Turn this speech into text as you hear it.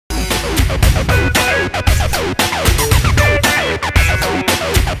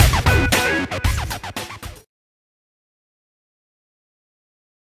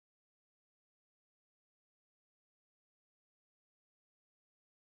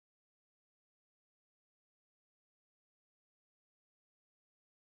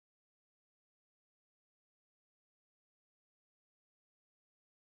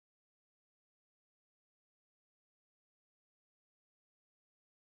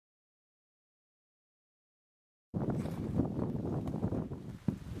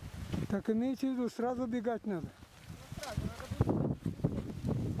Так имейте в виду, сразу бегать надо.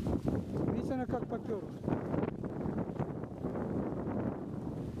 Видите, она как поперла.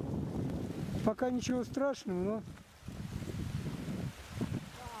 Пока ничего страшного, но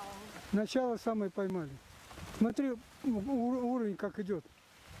начало самое поймали. Смотри, уровень как идет.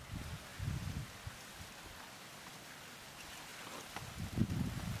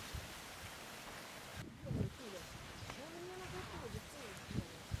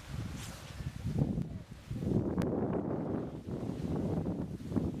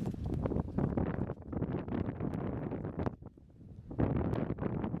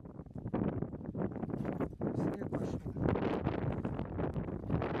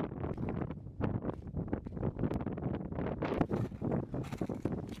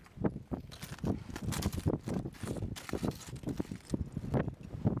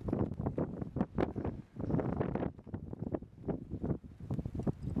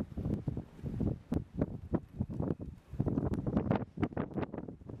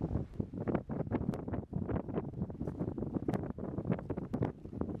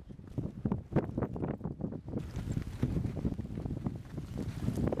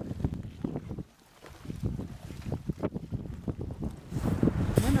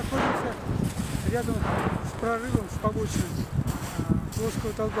 Рядом с прорывом, с побочным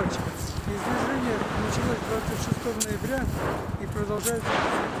Плоского Толбачика. Извержение началось 26 ноября и продолжается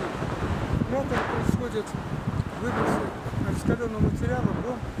до 10. Кратер происходит выбросы раскаленного материала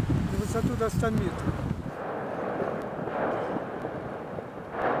бомб на высоту до 100 метров.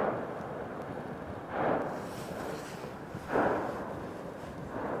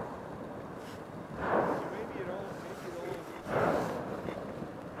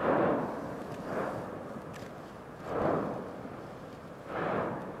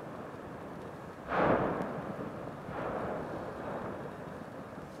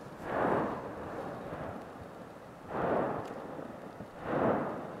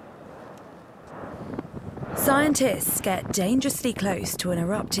 Scientists get dangerously close to an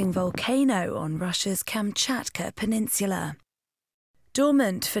erupting volcano on Russia's Kamchatka Peninsula.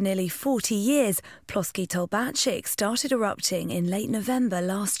 Dormant for nearly 40 years, Plosky Tolbachik started erupting in late November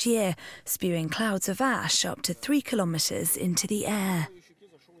last year, spewing clouds of ash up to 3 kilometres into the air.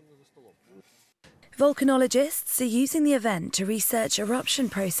 Volcanologists are using the event to research eruption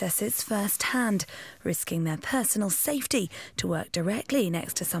processes firsthand, risking their personal safety to work directly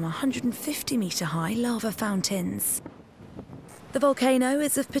next to some 150-metre-high lava fountains. The volcano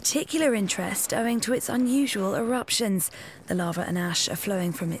is of particular interest owing to its unusual eruptions. The lava and ash are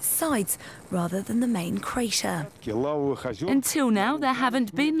flowing from its sides rather than the main crater. Until now, there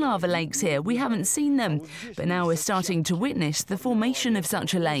haven't been lava lakes here. We haven't seen them. But now we're starting to witness the formation of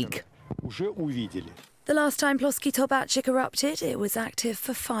such a lake. The last time Plosky Tolbachik erupted, it was active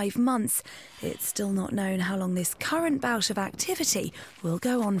for 5 months. It's still not known how long this current bout of activity will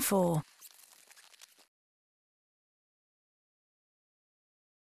go on for.